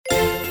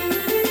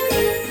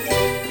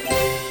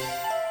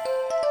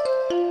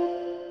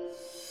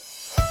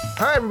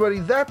Hi everybody,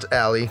 that's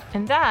Allie.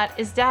 And that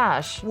is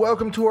Dash,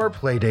 Welcome to our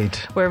playdate.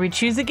 where we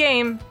choose a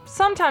game,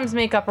 sometimes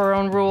make up our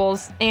own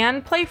rules,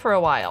 and play for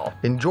a while.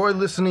 Enjoy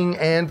listening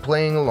and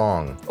playing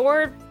along.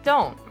 Or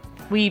don't.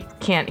 We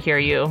can't hear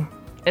you.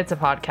 It's a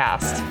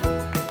podcast.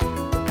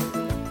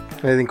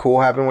 Anything cool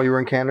happened while you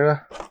were in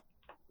Canada?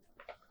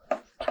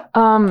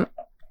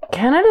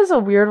 Canada's a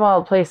weird,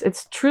 wild place.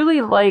 It's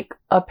truly like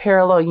a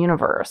parallel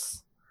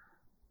universe.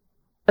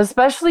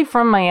 Especially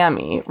from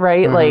Miami,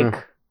 right? Mm-hmm.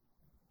 Like,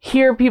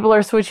 here people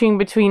are switching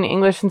between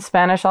English and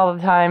Spanish all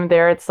the time.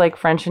 There it's like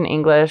French and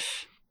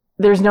English.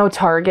 There's no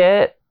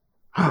Target,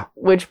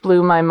 which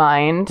blew my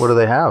mind. What do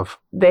they have?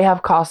 They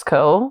have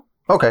Costco.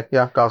 Okay,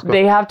 yeah, Costco.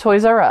 They have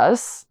Toys R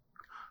Us.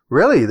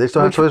 Really? They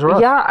still have Toys R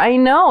Us? Yeah, I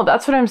know.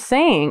 That's what I'm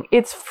saying.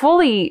 It's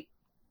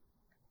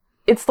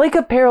like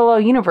a parallel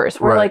universe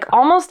where like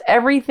almost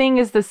everything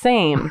is the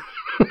same.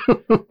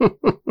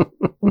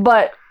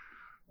 But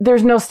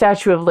there's no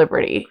Statue of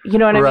Liberty. You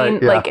know what I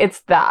mean? Yeah. Like,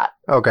 it's that.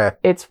 Okay.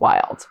 It's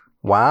wild.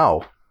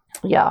 Wow.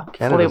 Yeah.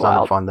 Canada's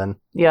wild. on fun then.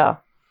 Yeah.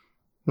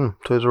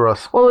 Toys R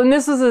Us. Well, and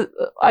this is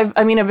I've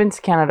been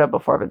to Canada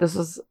before, but this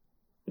is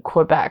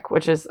Quebec,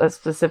 which is a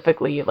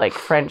specifically like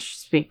French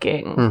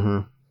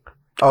speaking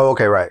Oh,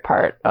 okay, right.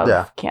 part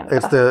of Canada.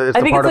 It's the I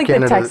think part it's like of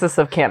Canada. the Texas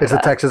of Canada. It's the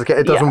Texas.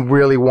 It doesn't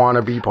really want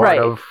to be part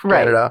of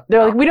Canada.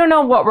 They're like, we don't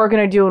know what we're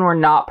going to do when we're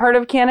not part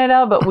of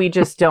Canada, but we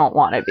just don't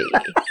want to be.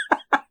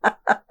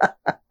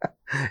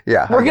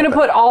 Yeah. We're going to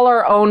put all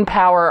our own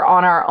power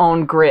on our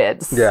own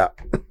grids. Yeah.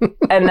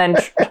 And then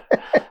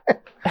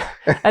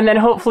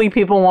hopefully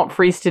people won't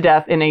freeze to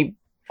death in a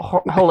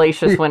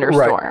hellacious winter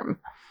storm.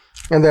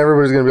 And then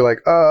everybody's going to be like,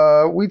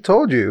 we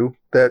told you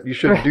that you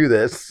shouldn't do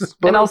this.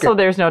 But and also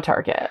there's no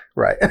Target.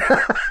 Right.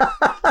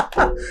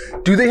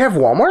 Do they have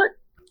Walmart?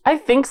 I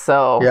think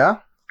so.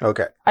 Yeah?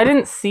 Okay. I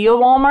didn't see a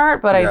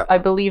Walmart, but I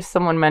believe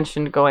someone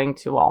mentioned going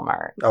to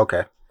Walmart.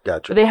 Okay.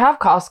 Gotcha. But they have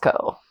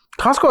Costco.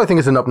 Costco, I think,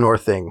 is an up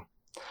north thing.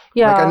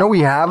 Yeah. Like, I know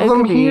we have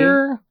them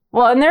here.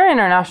 Well, and they're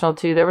international,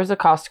 too. There was a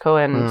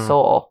Costco in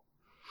Seoul.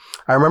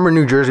 I remember in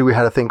New Jersey, we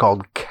had a thing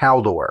called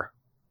Caldor.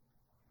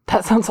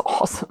 That sounds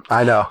awesome.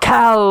 I know.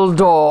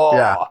 Caldor.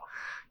 Yeah.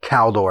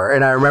 Caldor.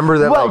 And I remember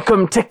that.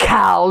 Welcome to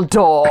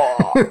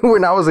Caldor.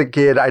 When I was a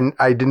kid,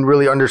 I didn't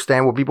really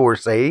understand what people were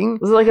saying.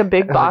 Was it like a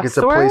big box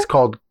store? It's a place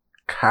called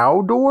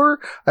Caldor.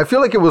 I feel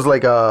like it was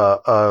like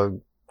a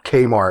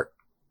Kmart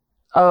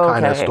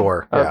kind of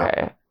store. Okay.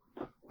 Yeah.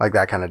 Like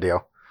that kind of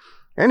deal.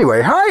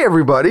 Anyway, hi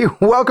everybody.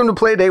 Welcome to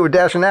Playdate with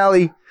Dash and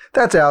Allie.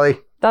 That's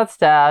Allie. That's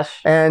Dash.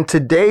 And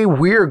today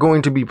we're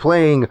going to be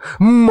playing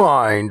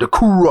Mind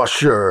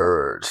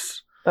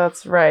Crushers.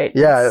 That's right.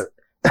 Yeah.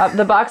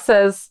 The box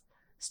says,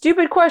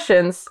 stupid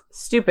questions,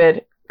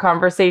 stupid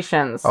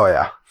conversations. Oh,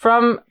 yeah.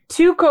 From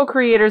two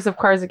co-creators of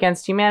Cards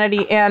Against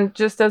Humanity. And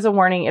just as a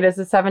warning, it is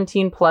a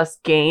 17-plus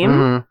game.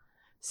 Mm-hmm.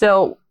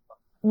 So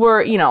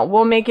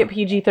we'll make it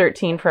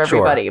PG-13 for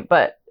everybody. Sure.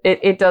 But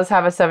it does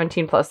have a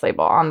 17-plus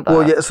label on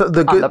the so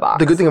the box.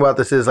 The good thing about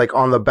this is, like,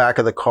 on the back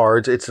of the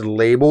cards, it's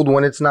labeled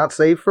when it's not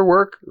safe for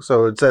work.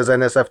 So it says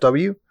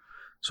NSFW.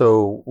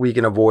 So we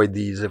can avoid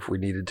these if we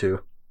needed to.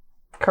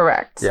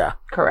 Correct. Yeah.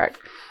 Correct.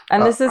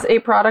 And this is a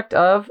product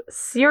of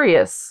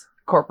Sirius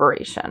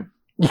Corporation.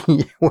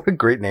 What a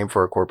great name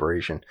for a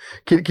corporation.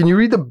 Can you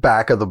read the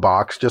back of the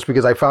box? Just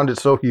because I found it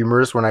so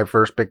humorous when I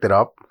first picked it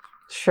up.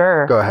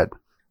 Sure. Go ahead.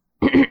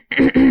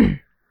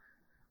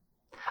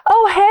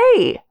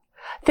 Oh, hey!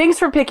 Thanks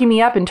for picking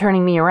me up and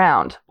turning me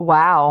around.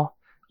 Wow.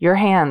 Your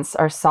hands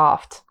are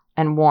soft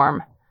and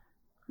warm.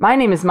 My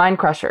name is Mind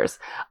Crushers.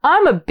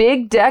 I'm a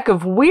big deck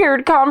of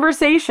weird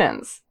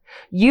conversations.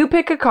 You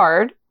pick a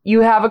card,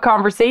 you have a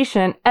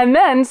conversation, and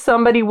then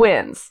somebody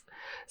wins.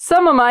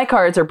 Some of my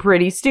cards are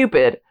pretty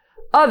stupid.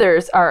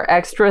 Others are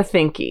extra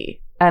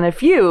thinky. And a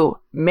few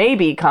may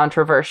be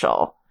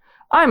controversial.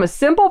 I'm a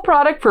simple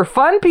product for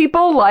fun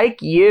people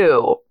like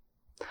you.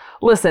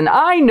 Listen,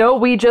 I know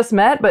we just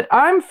met, but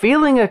I'm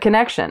feeling a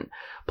connection.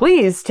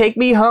 Please take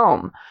me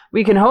home.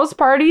 We can host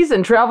parties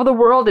and travel the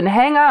world and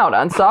hang out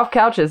on soft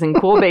couches in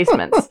cool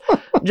basements.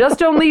 Just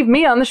don't leave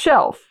me on the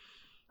shelf.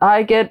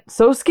 I get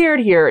so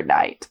scared here at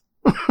night.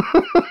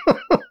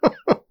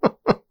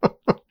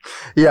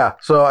 Yeah,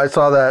 so I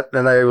saw that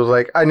and I was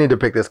like, I need to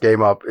pick this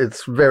game up.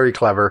 It's very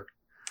clever.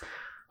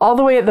 All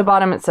the way at the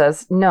bottom it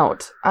says,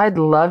 note, I'd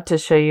love to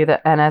show you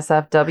the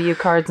NSFW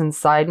cards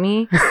inside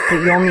me,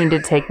 but you'll need to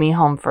take me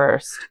home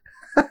first.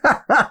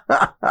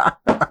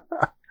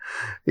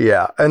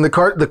 Yeah, and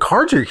the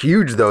cards are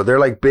huge though. They're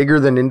like bigger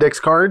than index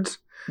cards.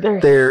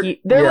 They're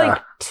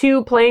like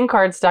two playing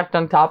cards stacked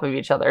on top of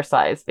each other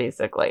size,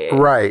 basically.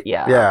 Right.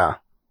 Yeah.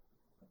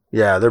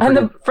 Yeah, they're and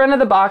the front of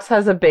the box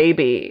has a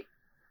baby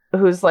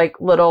whose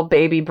like little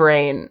baby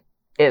brain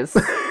is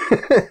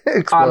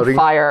on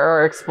fire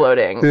or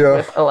exploding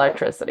with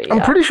electricity.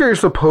 I'm pretty sure you're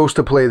supposed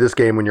to play this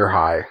game when you're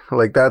high.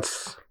 Like,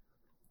 that's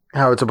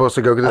how it's supposed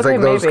to go, because it's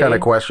like those kind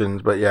of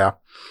questions. But yeah.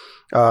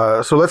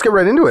 So let's get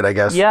right into it, I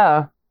guess.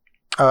 Yeah.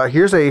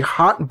 Here's a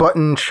hot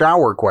button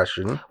shower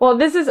question. Well,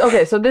 this is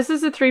okay. So this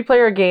is a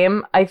 3-player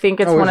game. I think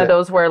it's one of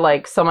those where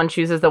like someone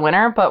chooses the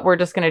winner, but we're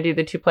just going to do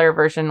the 2-player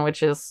version,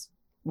 which is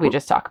we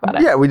just talk about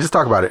it. Yeah, we just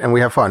talk about it and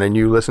we have fun, and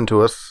you listen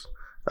to us,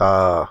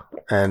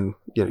 and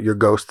your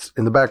ghosts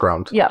in the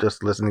background,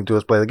 just listening to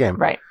us play the game.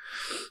 Right.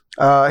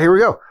 Here we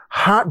go.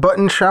 Hot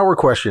button shower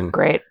question.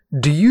 Great.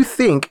 Do you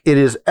think it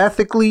is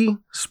ethically,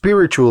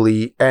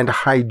 spiritually, and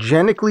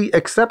hygienically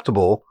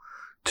acceptable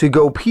to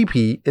go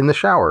pee-pee in the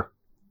shower?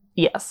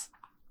 Yes.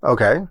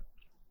 Okay.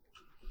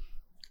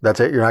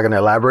 That's it? You're not going to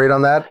elaborate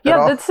on that?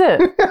 Yeah, that's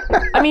it.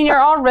 I mean,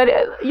 you're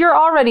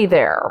already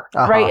there,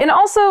 right? And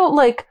also,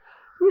 like,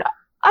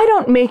 I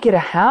don't make it a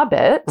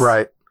habit.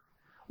 Right.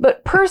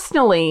 But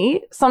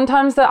personally,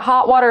 sometimes that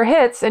hot water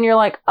hits and you're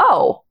like,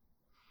 oh.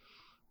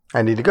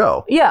 I need to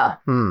go. Yeah.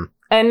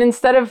 And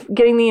instead of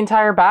getting the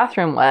entire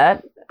bathroom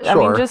wet, I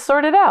mean, just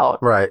sort it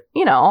out. Right.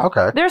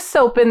 Okay. There's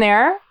soap in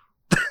there.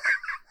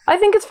 I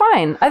think it's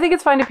fine. I think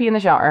it's fine to pee in the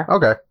shower.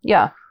 Okay.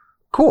 Yeah.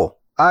 Cool.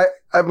 I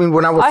mean,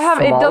 when I was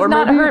smaller, it does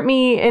not hurt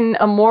me in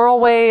a moral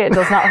way. It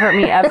does not hurt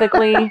me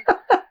ethically.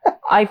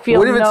 I feel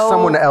What if it's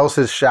someone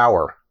else's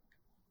shower?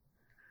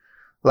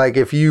 Like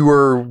if you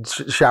were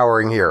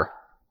showering here.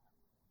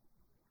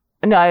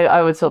 No,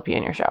 I would still pee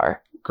in your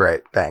shower.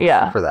 Great. Thanks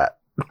for that.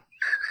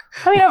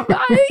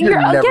 I mean,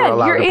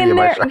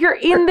 you're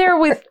in there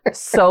with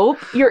soap.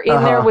 You're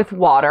in there with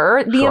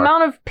water. The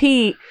amount of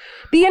pee,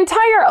 the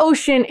entire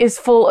ocean is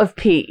full of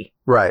pee.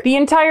 Right. The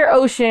entire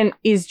ocean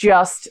is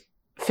just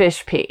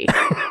fish pee.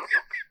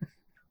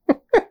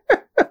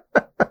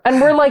 And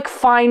we're like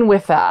fine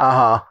with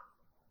that.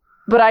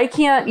 But I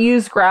can't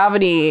use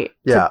gravity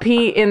to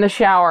pee in the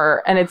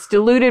shower, and it's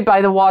diluted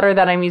by the water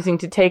that I'm using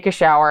to take a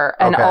shower,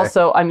 and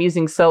also I'm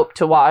using soap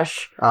to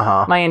wash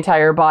my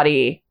entire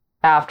body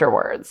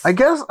afterwards. I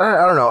guess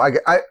I don't know.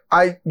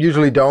 I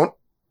usually don't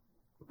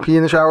pee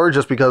in the shower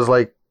just because,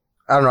 like,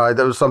 I don't know.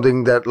 That was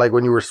something that, like,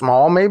 when you were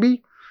small,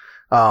 maybe.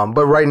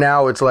 But right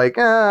now it's like,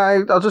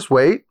 I'll just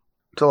wait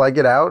till I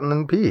get out and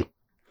then pee.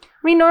 I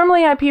mean,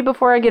 normally I pee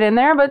before I get in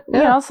there, but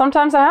you know,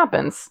 sometimes that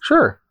happens.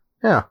 Sure.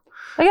 Yeah.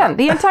 Again,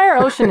 the entire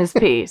ocean is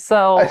pee.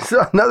 So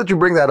now that you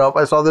bring that up,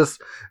 I saw this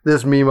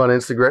meme on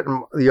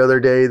Instagram the other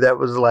day that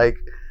was like,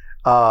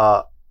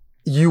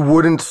 you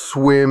wouldn't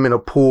swim in a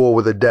pool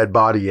with a dead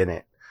body in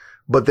it,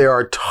 but there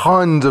are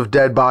tons of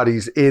dead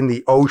bodies in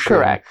the ocean.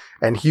 Correct.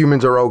 And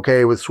humans are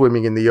okay with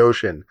swimming in the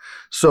ocean.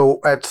 So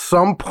at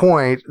some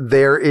point,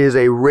 there is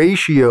a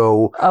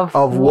ratio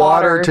of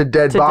water to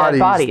dead bodies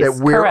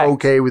that we're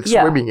okay with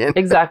swimming in.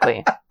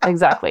 Exactly.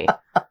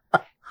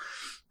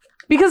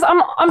 Because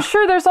I'm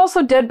sure there's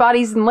also dead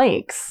bodies in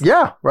lakes.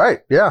 Yeah,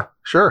 right. Yeah,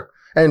 sure.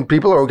 And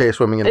people are okay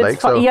swimming in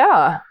lakes. So,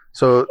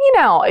 So, you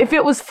know, if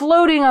it was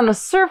floating on the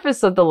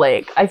surface of the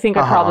lake, I think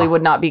I probably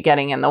would not be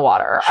getting in the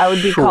water. I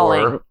would be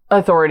calling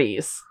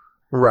authorities.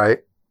 Right.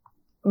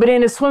 But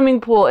in a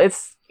swimming pool,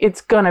 it's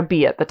going to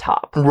be at the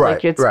top. Right.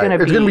 Like, it's going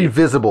to be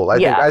visible.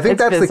 I think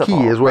that's visible,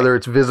 the key, is whether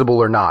it's visible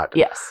or not.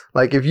 Yes.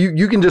 Like if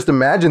you can just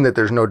imagine that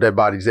there's no dead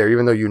bodies there,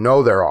 even though you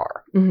know there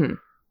are. Mm-hmm.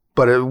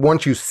 But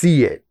once you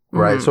see it,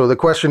 right? Mm-hmm. So the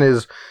question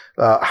is,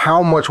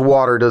 how much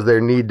water does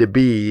there need to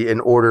be in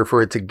order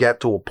for it to get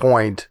to a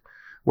point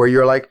where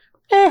you're like,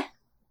 All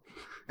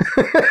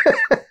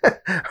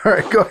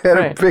right, go ahead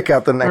and pick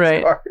out the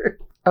next card.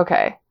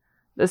 Okay.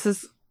 This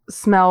is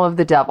Smell of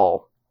the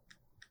Devil.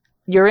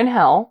 You're in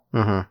hell.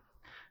 Mm-hmm.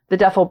 The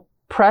devil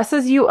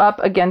presses you up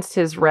against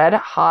his red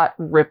hot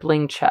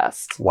rippling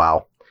chest.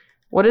 Wow.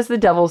 What does the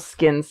devil's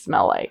skin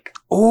smell like?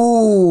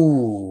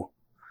 Ooh,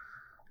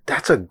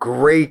 that's a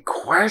great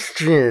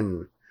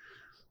question.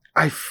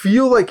 I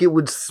feel like it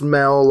would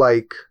smell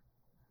like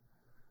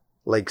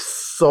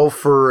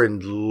sulfur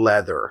and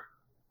leather.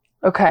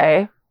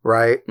 Okay.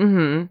 Right?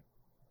 Mm-hmm.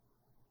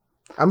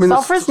 I mean,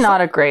 sulfur's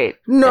not a great.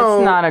 No,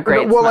 it's not a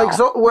great. Well,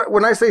 smell.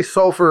 When I say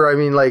sulfur, I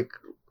mean like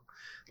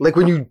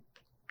when you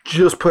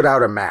just put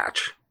out a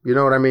match. You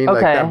know what I mean?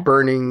 Okay. Like that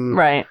burning,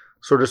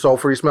 sort of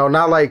sulfury smell.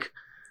 Not like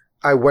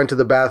I went to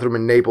the bathroom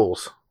in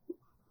Naples.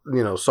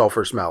 You know,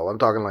 sulfur smell. I'm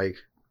talking like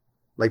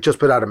just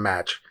put out a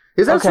match.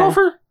 Is that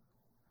sulfur?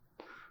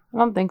 I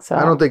don't think so.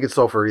 I don't think it's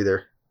sulfur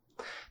either.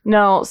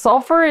 No,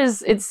 sulfur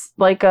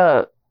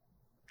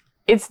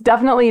it's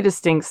definitely a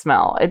distinct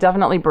smell. It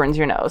definitely burns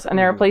your nose. And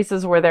there are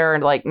places where there are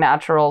like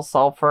natural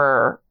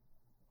sulfur,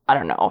 I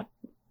don't know,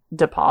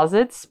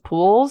 deposits,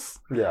 pools.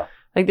 Yeah.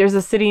 Like there's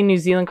a city in New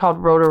Zealand called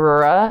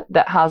Rotorua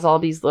that has all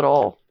these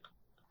little,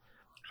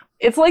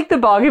 it's like the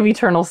bog of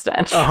eternal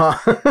stench.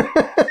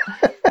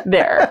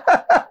 There.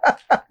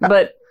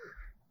 But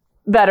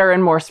better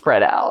and more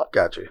spread out.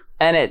 Gotcha.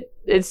 And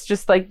it's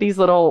just like these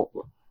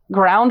little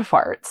ground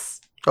farts.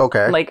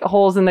 Okay. Like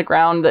holes in the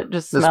ground that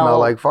just smell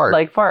like fart.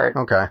 Like fart.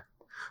 Okay.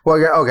 Well,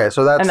 okay,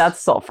 so that's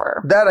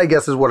sulfur. That I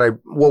guess is what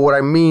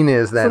I mean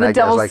is then. So the I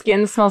devil's guess,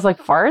 skin smells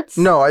like farts?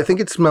 No, I think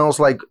it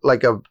smells like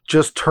a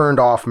just turned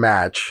off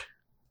match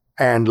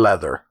and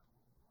leather.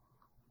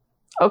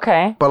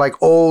 Okay. But like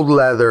old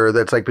leather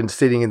that's like been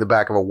sitting in the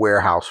back of a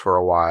warehouse for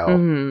a while,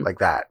 like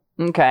that.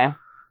 Okay.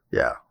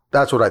 Yeah.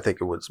 That's what I think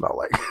it would smell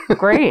like.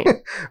 Great.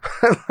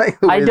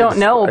 I don't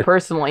know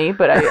personally,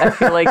 but I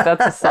feel like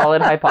that's a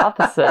solid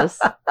hypothesis.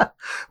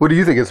 What do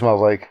you think it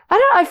smells like?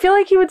 I feel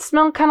like he would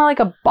smell kind of like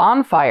a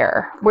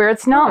bonfire, where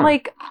it's not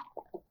like,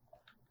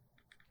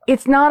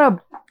 it's not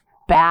a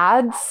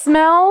bad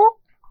smell.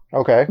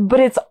 Okay. But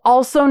it's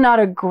also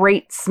not a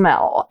great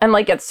smell. And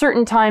like at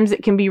certain times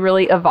it can be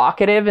really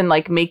evocative and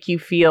like make you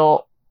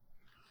feel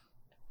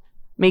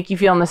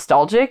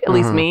nostalgic, at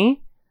least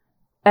me.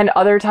 And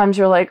other times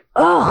you're like,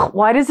 ugh,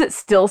 why does it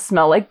still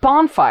smell like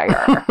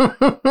bonfire?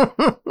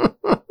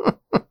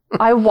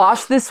 I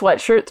washed this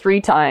sweatshirt 3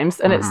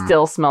 times and it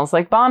still smells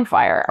like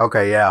bonfire.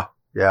 Okay, yeah.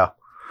 Yeah.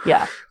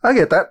 I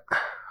get that.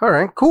 All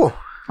right, cool.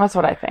 That's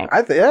what I think.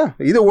 Yeah,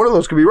 either one of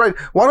those could be right.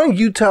 Why don't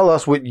you tell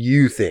us what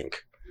you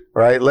think?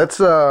 Right? Let's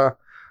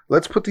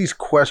put these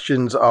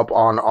questions up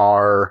on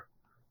our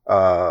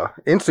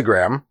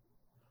Instagram,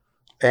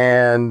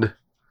 and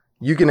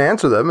you can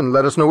answer them and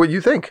let us know what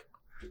you think.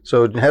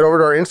 So head over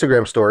to our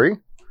Instagram story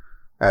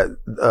at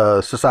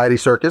Society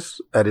Circus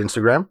at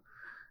Instagram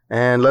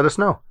and let us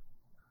know.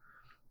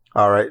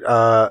 All right.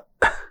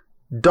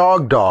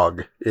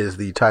 Dog is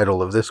the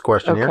title of this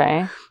question here.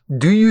 Okay.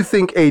 Do you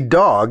think a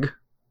dog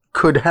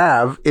could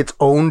have its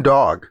own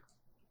dog?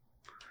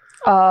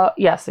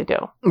 Yes, I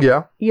do.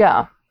 Yeah.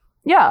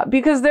 Yeah,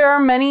 because there are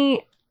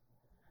many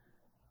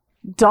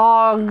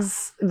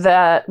dogs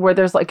where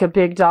there's like a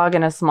big dog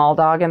and a small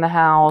dog in the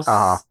house.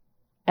 Uh-huh.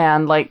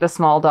 And like the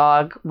small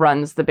dog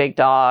runs the big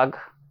dog.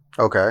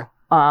 Okay.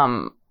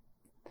 And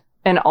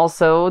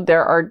also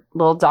there are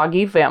little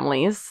doggy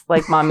families,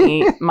 like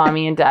mommy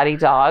and daddy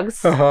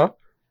dogs. Uh-huh.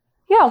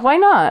 Yeah, why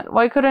not?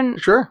 Why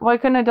couldn't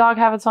a dog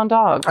have its own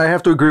dog? I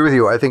have to agree with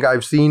you. I think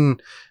I've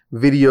seen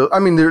videos. I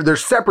mean,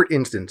 there's separate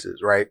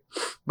instances, right?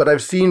 But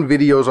I've seen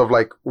videos of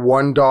like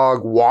one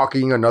dog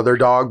walking another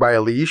dog by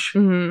a leash,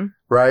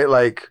 right?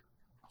 Like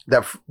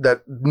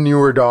that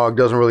newer dog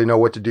doesn't really know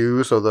what to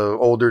do, so the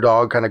older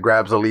dog kind of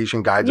grabs the leash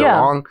and guides it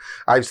along.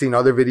 I've seen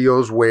other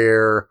videos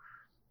where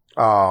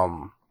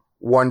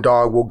one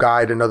dog will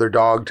guide another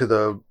dog to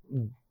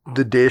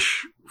the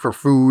dish for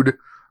food.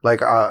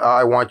 Like,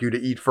 I want you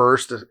to eat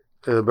first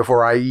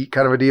before I eat,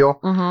 kind of a deal.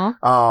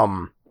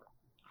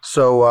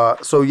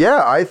 So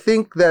yeah, I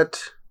think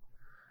that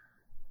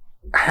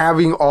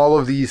having all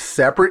of these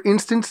separate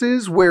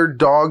instances where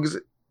dogs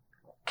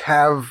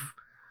have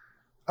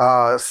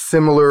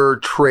similar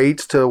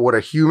traits to what a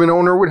human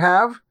owner would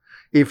have,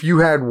 if you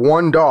had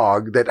one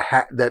dog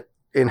that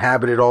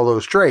inhabited all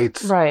those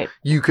traits, right,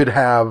 you could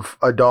have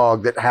a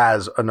dog that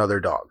has another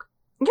dog.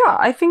 Yeah,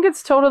 I think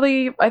it's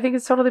totally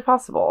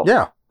possible.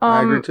 Yeah.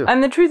 I agree too.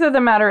 And the truth of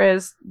the matter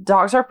is,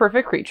 dogs are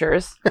perfect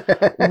creatures.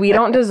 We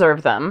don't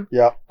deserve them.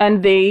 Yeah.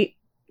 And they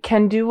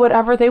can do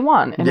whatever they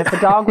want. And if a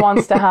dog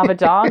wants to have a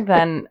dog,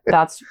 then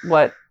that's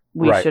what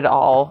we should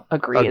all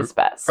agree is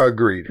best.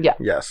 Agreed. Yeah.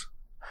 Yes.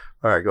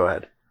 All right, go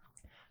ahead.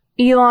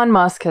 Elon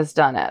Musk has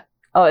done it.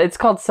 Oh, it's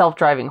called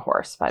self-driving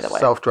horse, by the way.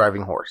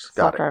 Self-driving horse.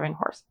 Got self-driving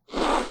horse.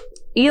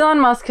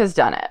 Elon Musk has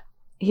done it.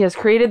 He has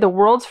created the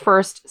world's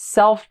first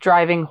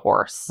self-driving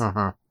horse.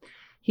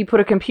 He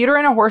put a computer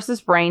in a horse's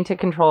brain to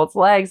control its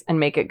legs and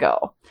make it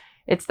go.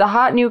 It's the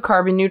hot new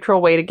carbon neutral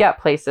way to get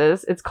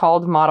places. It's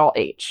called Model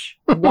H.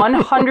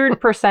 100%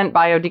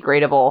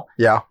 biodegradable.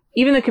 Yeah.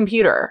 Even the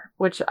computer,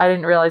 which I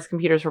didn't realize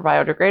computers were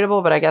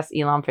biodegradable, but I guess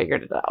Elon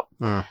figured it out.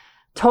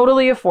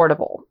 Totally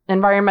affordable.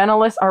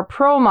 Environmentalists are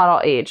pro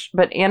Model H,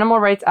 but animal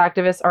rights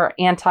activists are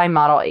anti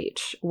Model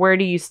H. Where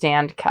do you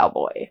stand,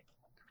 cowboy?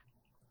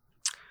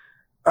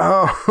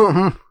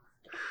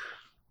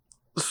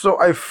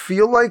 So I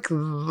feel like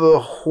the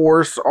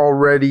horse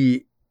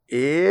already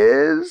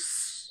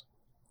is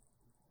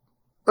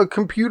a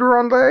computer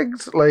on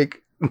legs.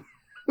 Like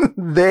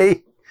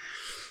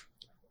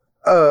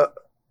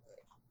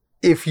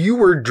if you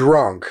were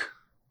drunk,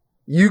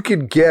 you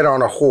could get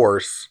on a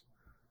horse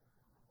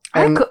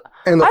and the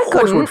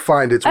horse would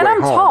find its way home.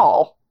 And I'm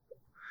tall.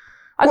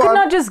 I could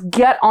not just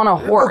get on a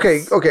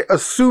horse. Okay.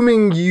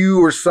 Assuming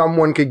you or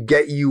someone could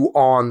get you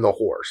on the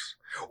horse.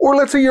 Or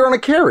let's say you're on a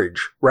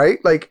carriage, right?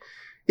 Like,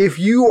 if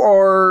you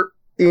are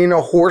in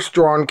a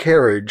horse-drawn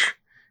carriage,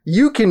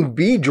 you can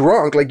be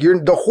drunk. Like,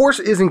 the horse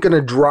isn't going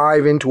to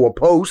drive into a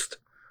post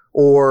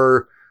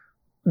or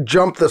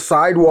jump the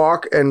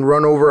sidewalk and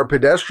run over a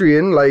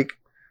pedestrian. Like,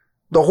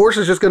 the horse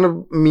is just going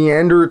to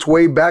meander its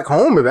way back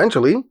home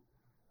eventually.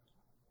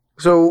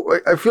 So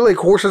I feel like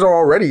horses are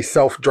already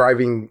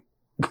self-driving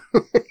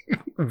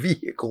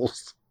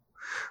vehicles.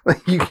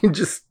 Like, you can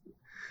just,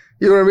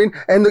 you know what I mean?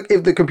 And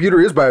if the computer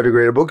is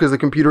biodegradable, because the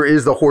computer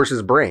is the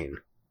horse's brain,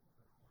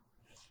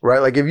 right?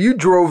 Like, if you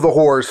drove the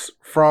horse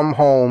from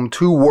home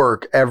to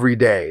work every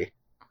day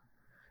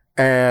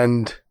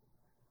and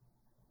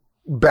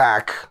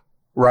back,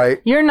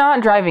 right? You're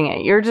not driving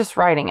it. You're just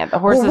riding it. The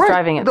horse is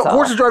driving itself. The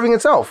horse is driving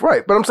itself,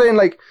 right? But I'm saying,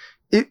 like,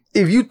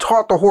 if you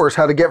taught the horse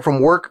how to get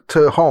from work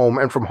to home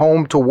and from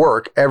home to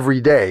work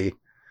every day,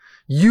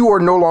 you are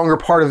no longer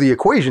part of the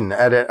equation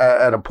at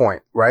a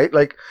point, right?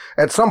 Like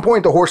at some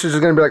point, the horses are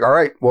going to be like, all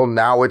right, well,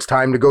 now it's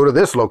time to go to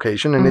this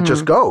location, and it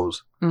just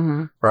goes,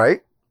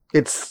 right?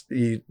 It's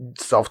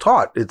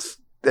self-taught.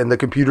 And the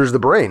computer's the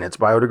brain. It's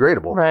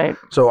biodegradable. Right.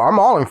 So I'm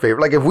all in favor.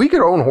 Like if we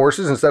could own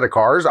horses instead of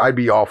cars, I'd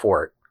be all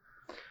for it.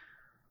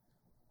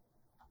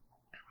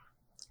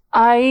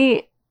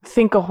 I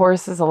think a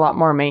horse is a lot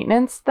more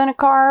maintenance than a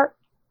car.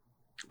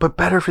 But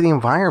better for the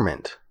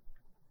environment.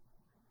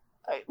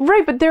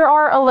 Right, but there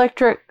are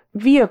electric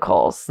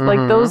vehicles.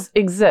 Like those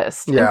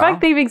exist. Yeah. In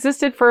fact, they've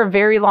existed for a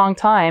very long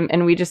time,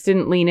 and we just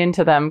didn't lean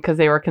into them because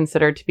they were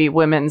considered to be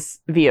women's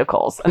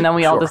vehicles. And then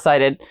we all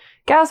decided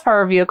gas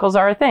power vehicles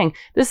are a thing.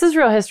 This is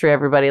real history,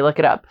 everybody. Look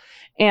it up.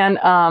 And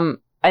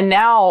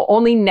now,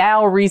 only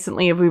now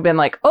recently have we been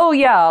like, oh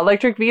yeah,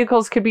 electric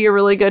vehicles could be a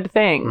really good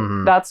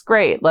thing. That's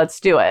great. Let's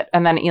do it.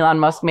 And then Elon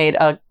Musk made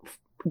a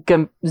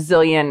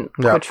gazillion,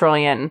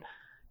 quadrillion,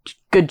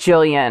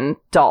 gajillion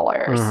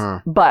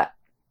dollars. But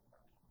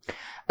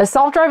a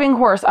self-driving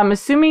horse, I'm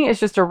assuming, is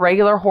just a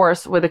regular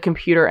horse with a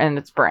computer in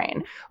its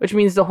brain, which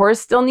means the horse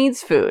still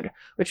needs food,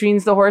 which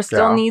means the horse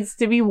still needs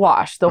to be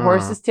washed. The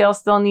horse's tail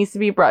still needs to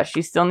be brushed.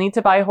 You still need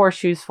to buy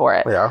horseshoes for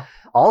it. Yeah.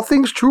 All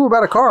things true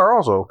about a car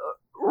also.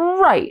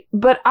 Right.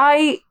 But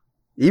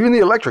even the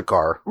electric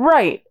car.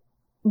 Right.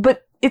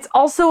 But it's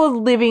also a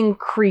living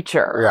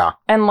creature. Yeah.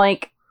 And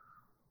like,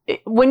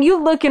 when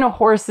you look in a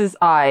horse's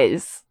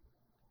eyes,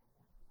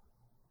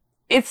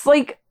 it's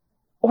like,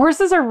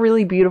 horses are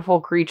really beautiful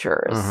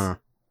creatures.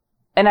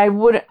 And I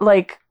would,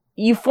 like,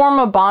 you form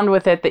a bond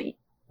with it that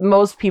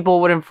most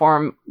people wouldn't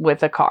form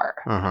with a car,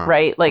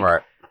 right? Like,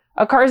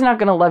 a car's not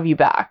going to love you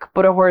back,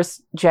 but a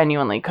horse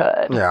genuinely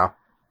could. Yeah.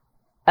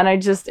 And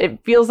it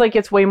feels like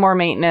it's way more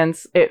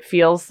maintenance. It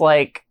feels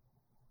like,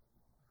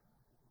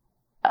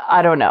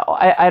 I don't know.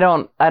 I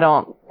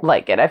don't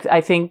like it.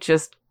 I think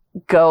just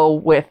go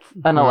with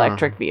an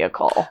electric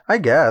vehicle. I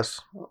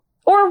guess.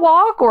 Or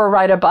walk, or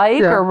ride a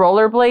bike, or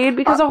rollerblade,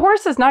 because a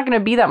horse is not going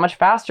to be that much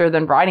faster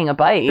than riding a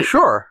bike.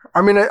 Sure.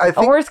 I mean, I think...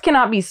 A horse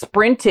cannot be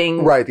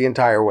sprinting... Right, the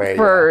entire way.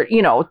 For,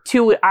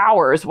 2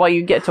 hours while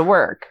you get to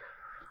work.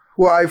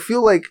 Well, I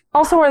feel like...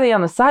 Also, are they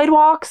on the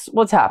sidewalks?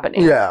 What's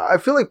happening? Yeah, I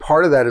feel like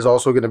part of that is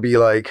also going to be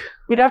like...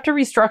 We'd have to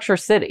restructure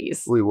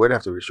cities. We would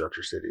have to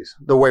restructure cities.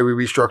 The way we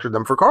restructured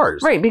them for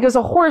cars. Right, because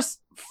a horse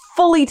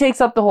fully takes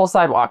up the whole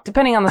sidewalk,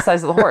 depending on the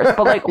size of the horse.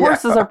 But, like,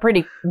 horses are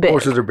pretty big.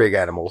 Horses are big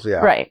animals, yeah.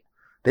 Right.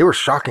 They were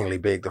shockingly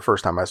big the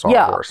first time I saw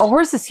a horse. Yeah, a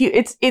horse is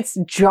huge. It's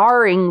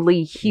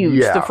jarringly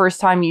huge the first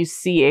time you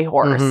see a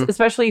horse,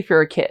 especially if you're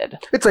a kid.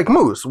 It's like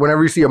moose.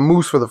 Whenever you see a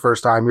moose for the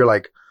first time, you're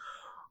like,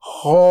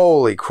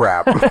 holy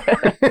crap.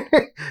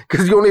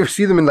 Because you only ever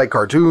see them in like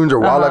cartoons or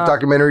wildlife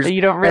documentaries.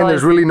 You don't realize. And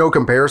there's really no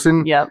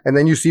comparison. Yep. And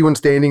then you see one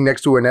standing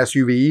next to an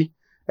SUV.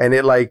 And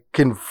it like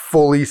can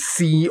fully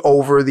see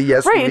over the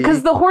SUV. Right,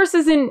 because the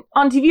horses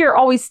on TV are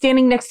always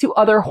standing next to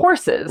other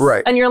horses.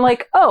 Right. And you're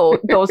like, oh,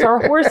 those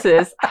are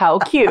horses. How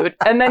cute.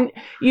 And then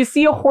you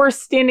see a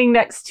horse standing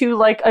next to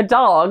like a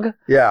dog.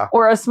 Yeah.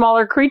 Or a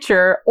smaller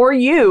creature. Or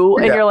you.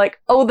 And you're like,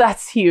 oh,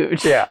 that's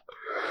huge. Yeah.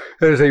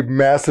 That is a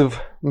massive,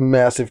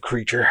 massive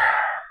creature.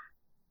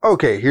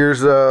 Okay,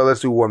 here's,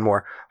 let's do one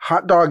more.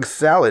 Hot dog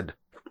salad.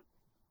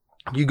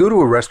 You go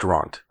to a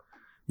restaurant.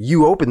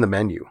 You open the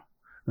menu.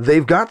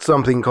 They've got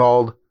something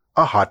called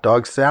a hot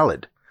dog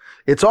salad.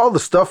 It's all the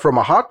stuff from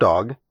a hot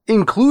dog,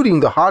 including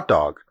the hot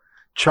dog,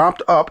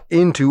 chopped up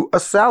into a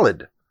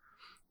salad.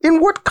 In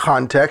what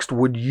context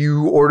would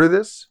you order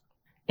this?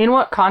 In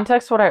what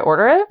context would I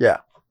order it? Yeah.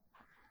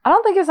 I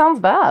don't think it sounds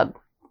bad.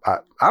 I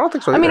don't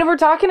think so either. I mean, if we're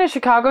talking a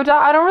Chicago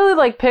dog, I don't really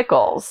like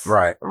pickles.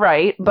 Right.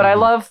 Right. But I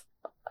love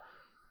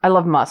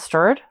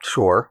mustard.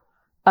 Sure.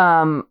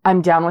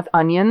 I'm down with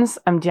onions.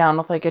 I'm down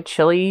with like a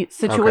chili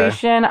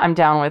situation. Okay. I'm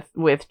down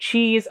with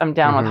cheese. I'm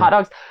down with hot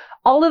dogs.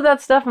 All of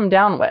that stuff I'm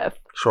down with.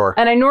 Sure.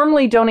 And I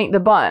normally don't eat the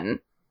bun.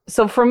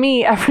 So for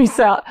me, every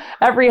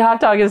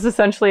hot dog is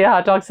essentially a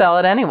hot dog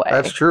salad anyway.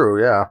 That's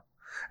true, yeah.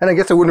 And I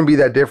guess it wouldn't be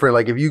that different.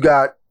 Like if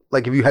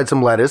you had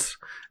some lettuce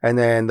and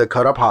then the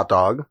cut up hot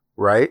dog,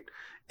 right?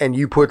 And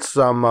you put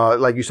some,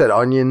 like you said,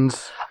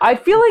 onions. I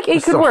feel like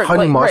it could work.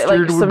 Honey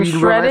mustard would be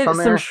nice on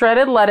there. Some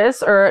shredded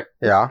lettuce or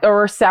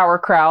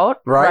sauerkraut,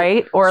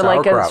 right? Or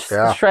sauerkraut, like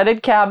a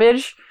shredded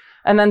cabbage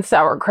and then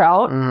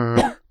sauerkraut.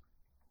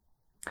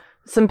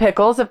 Some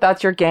pickles if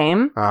that's your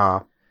game.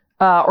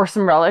 Or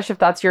some relish if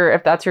that's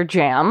your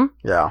jam.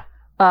 Yeah.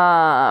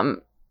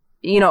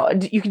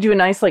 You could do a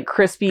nice like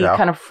crispy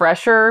kind of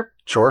fresher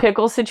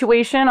pickle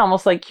situation,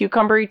 almost like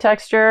cucumbery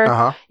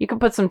texture. You could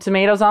put some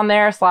tomatoes on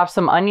there, slap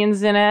some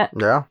onions in it.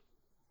 Yeah.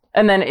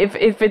 And then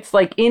if it's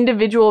like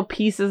individual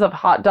pieces of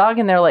hot dog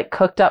and they're like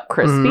cooked up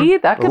crispy,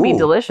 that could be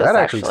delicious. That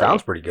actually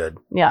sounds pretty good.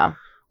 Yeah.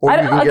 I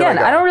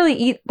don't really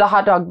eat the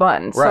hot dog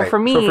bun. Right. So for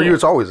me, you,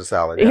 it's always a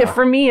salad. Yeah.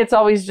 For me, it's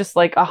always just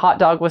like a hot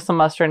dog with some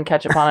mustard and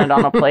ketchup on it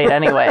on a plate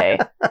anyway.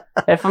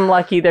 If I'm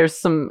lucky, there's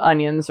some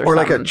onions or something. Or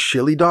like a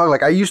chili dog.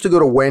 Like I used to go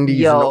to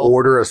Wendy's and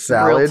order a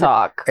salad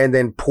and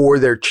then pour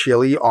their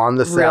chili on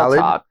the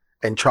salad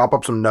and chop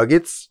up some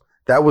nuggets.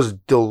 That was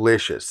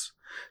delicious.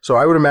 So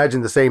I would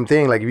imagine the same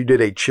thing. Like if you did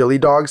a chili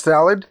dog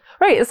salad.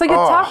 Right. It's like a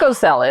taco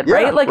salad, yeah,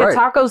 right? Like a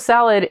taco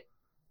salad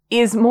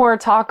is more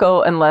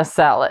taco and less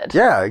salad.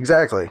 Yeah,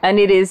 exactly. And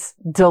it is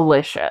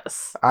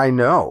delicious. I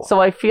know.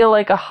 So I feel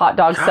like a hot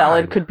dog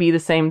salad could be the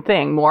same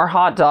thing. More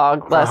hot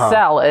dog, less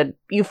salad.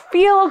 You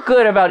feel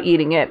good about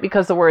eating it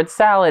because the word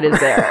salad is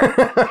there.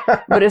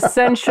 But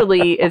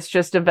essentially, it's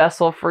just a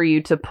vessel for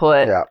you to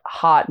put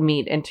hot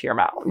meat into your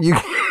mouth.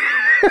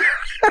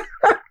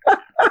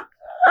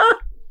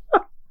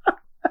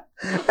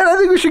 And I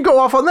think we should go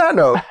off on that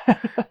note.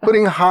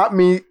 Putting hot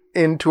meat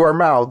into our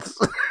mouths.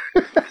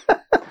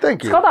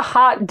 Thank you. It's called a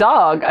hot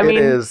dog. It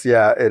is.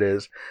 Yeah, it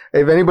is.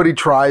 If anybody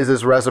tries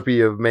this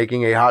recipe of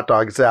making a hot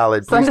dog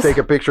salad, please take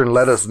a picture and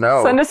let us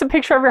know. Send us a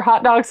picture of your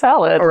hot dog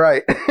salad. All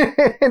right.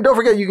 And don't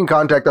forget, you can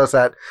contact us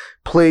at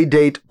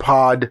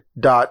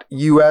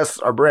playdatepod.us,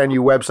 our brand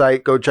new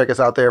website. Go check us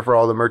out there for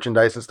all the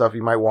merchandise and stuff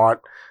you might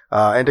want.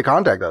 And to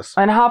contact us.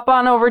 And hop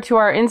on over to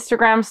our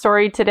Instagram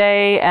story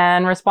today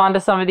and respond to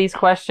some of these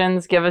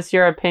questions. Give us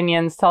your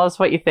opinions. Tell us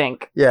what you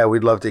think. Yeah,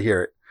 we'd love to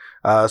hear it.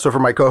 So for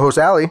my co-host,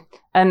 Allie.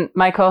 And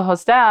my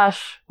co-host,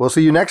 Ash. We'll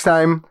see you next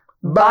time.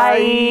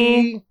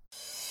 Bye.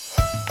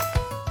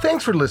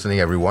 Thanks for listening,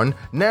 everyone.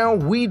 Now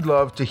we'd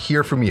love to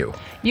hear from you.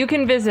 You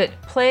can visit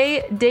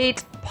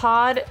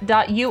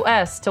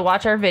playdatepod.us to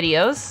watch our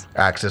videos,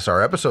 access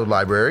our episode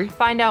library,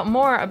 find out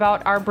more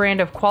about our brand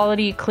of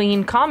quality,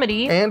 clean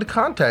comedy, and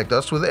contact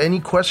us with any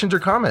questions or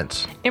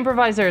comments.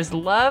 Improvisers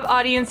love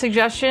audience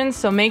suggestions,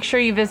 so make sure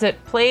you visit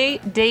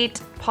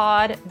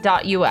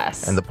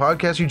playdatepod.us. And the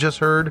podcast you just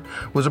heard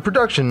was a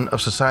production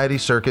of Society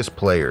Circus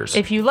Players.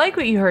 If you like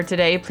what you heard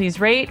today, please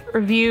rate,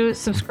 review,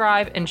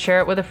 subscribe, and share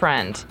it with a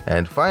friend.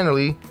 And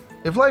finally,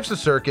 if life's a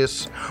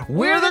circus,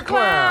 we're the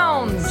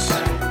clowns!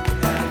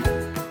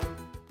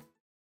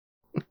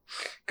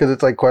 Because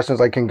it's like questions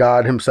like, can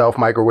God himself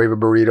microwave a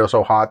burrito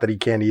so hot that he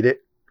can't eat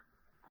it?